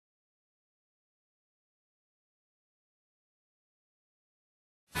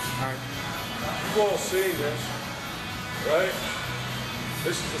You've all seen this, right?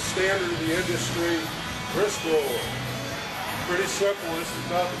 This is the standard of the industry wrist roller. Pretty simple. This is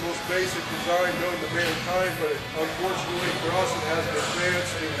not the most basic design known to mankind, but unfortunately for us it hasn't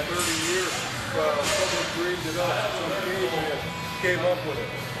advanced in 30 years. Someone dreamed it up, some caveman came up with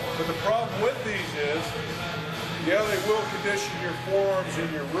it. But the problem with these is, yeah, they will condition your forearms and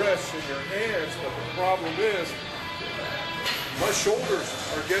your wrists and your hands, but the problem is, my shoulders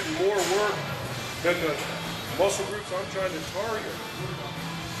are getting more work than the muscle groups I'm trying to target.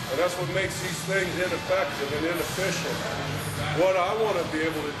 And that's what makes these things ineffective and inefficient. What I want to be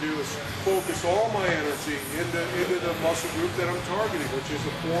able to do is focus all my energy into the muscle group that I'm targeting, which is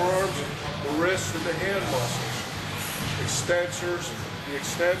the forearms, the wrists, and the hand muscles. The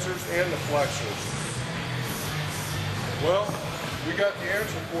extensors, and the flexors. Well, we got the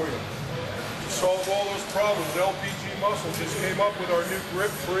answer for you. To solve all those problems, LPGmuscle just came up with our new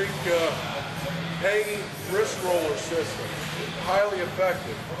Grip Freak hanging wrist roller system. Highly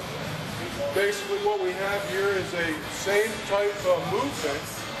effective. Basically what we have here is a same type of movement,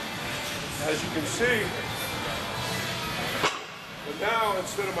 as you can see. But now,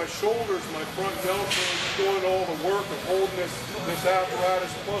 instead of my shoulders, my front deltoid is doing all the work of holding this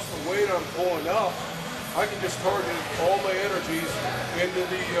apparatus plus the weight I'm pulling up. I can just target all my energies into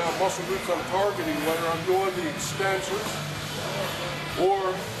the muscle groups I'm targeting, whether I'm doing the extensors or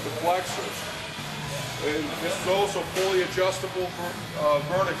the flexors. And this is also fully adjustable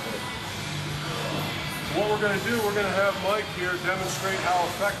vertically. What we're going to do, we're going to have Mike here demonstrate how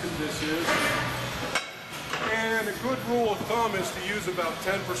effective this is. And a good rule of thumb is to use about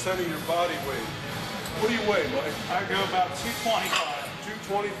 10% of your body weight. What do you weigh, Mike? I go about 225.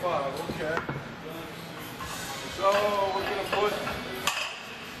 225, okay. So we're going to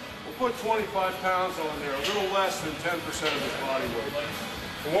put 25 pounds on there, a little less than 10% of his body weight.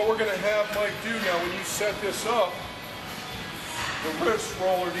 And what we're going to have Mike do now, when you set this up, the wrist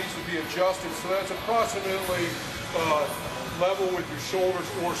roller needs to be adjusted so that's approximately level with your shoulders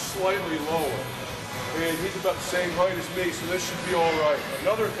or slightly lower. And he's about the same height as me, so this should be all right.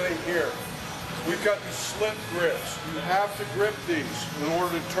 Another thing here, we've got these slip grips. You have to grip these in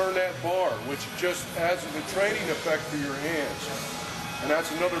order to turn that bar, which just adds a training effect for your hands. And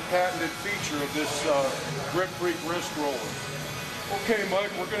that's another patented feature of this Grip Freak wrist roller. Okay,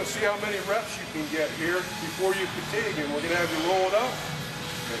 Mike, we're going to see how many reps you can get here before you fatigue, and we're going to have you roll it up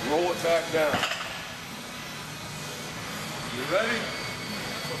and roll it back down. You ready?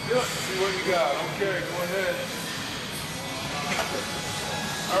 Let's do it. See what you got. Okay, go ahead.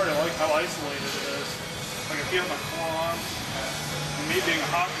 I already like how isolated it is. Like I feel my forearms, and me being a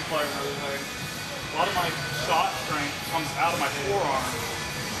hockey player and everything, a lot of my shot strength comes out of my forearms.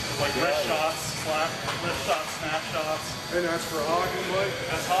 Like wrist shots, snap shots. And that's for hockey, Mike?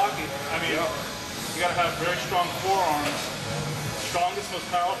 That's hockey. I mean, you gotta have very strong forearms. Strongest, most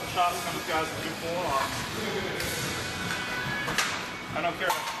powerful shots come with guys with good forearms. I don't care.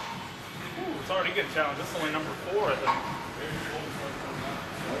 Ooh, it's already getting challenged. This is only number 4, I think.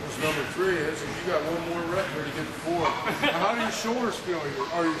 That was number 3. You got one more rep there to get to 4. How do your shoulders feel?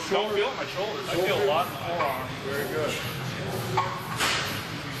 Are your shoulders? Don't feel my shoulders. I feel a lot in the forearm. Very good.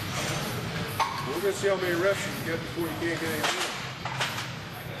 We're going to see how many reps you can get before you can't get any more.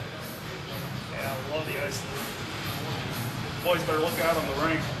 Yeah, I love the ice. Boys better look out on the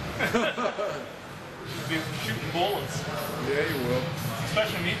ring. Be shooting bullets. Yeah, you will.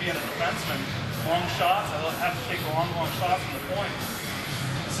 Especially me being a defenseman. Long shots, I have to take long shots from the point.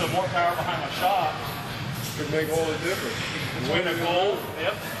 So more power behind my shot. Could make all the difference. Win a goal,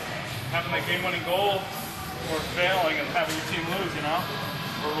 yep. Having that game-winning goal or failing and having your team lose, you know?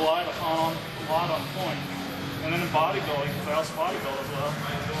 We're relied upon a lot on point. And then in bodybuilding, because I also bodybuild as well.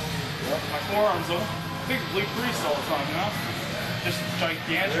 Yep. My forearms are big blue crease all the time, you know? Just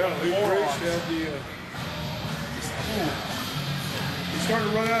gigantic forearms. You starting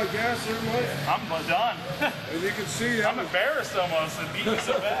to run out of gas there, Mike? I'm done. And you can see I'm embarrassed almost. It beat me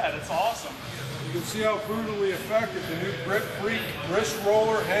so bad. It's awesome. You can see how brutally effective the new Grip Freak wrist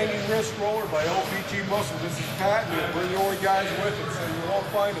roller, hanging wrist roller by LPGmuscle. This is patented. We're the only guys with it, so you won't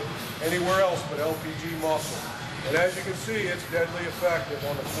find it anywhere else but LPGmuscle. And as you can see, it's deadly effective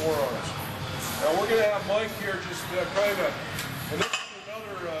on the forearms. Now we're going to have Mike here just kind of, and this is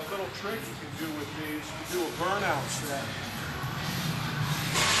another little trick you can do with these. You can do a burnout set.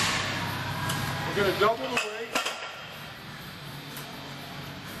 We're going to double the weight.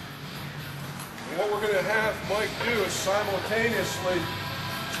 And what we're going to have Mike do is simultaneously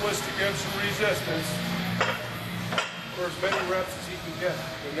twist against some resistance for as many reps as he can get.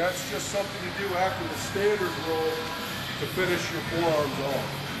 And that's just something to do after the standard roll to finish your forearms off.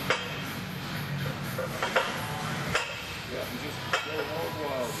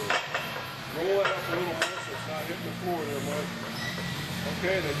 pull that up a little more so it's not hitting the floor there, Mike.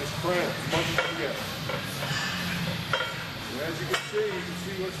 Okay, then just crank as much as you get. And as you can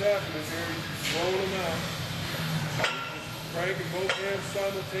see what's happening there. He's rolling them out. Just cranking both hands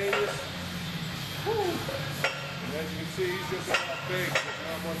simultaneous. Woo! And as you can see, he's just about baked. There's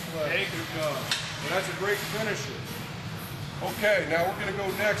not much left. Good job. And that's a great finisher. Okay, now we're going to go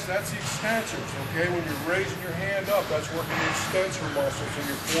next. That's the extensors, okay? When you're raising your hand up, that's working the extensor muscles in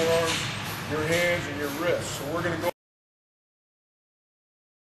your forearms, your hands, and your wrists. So we're going to go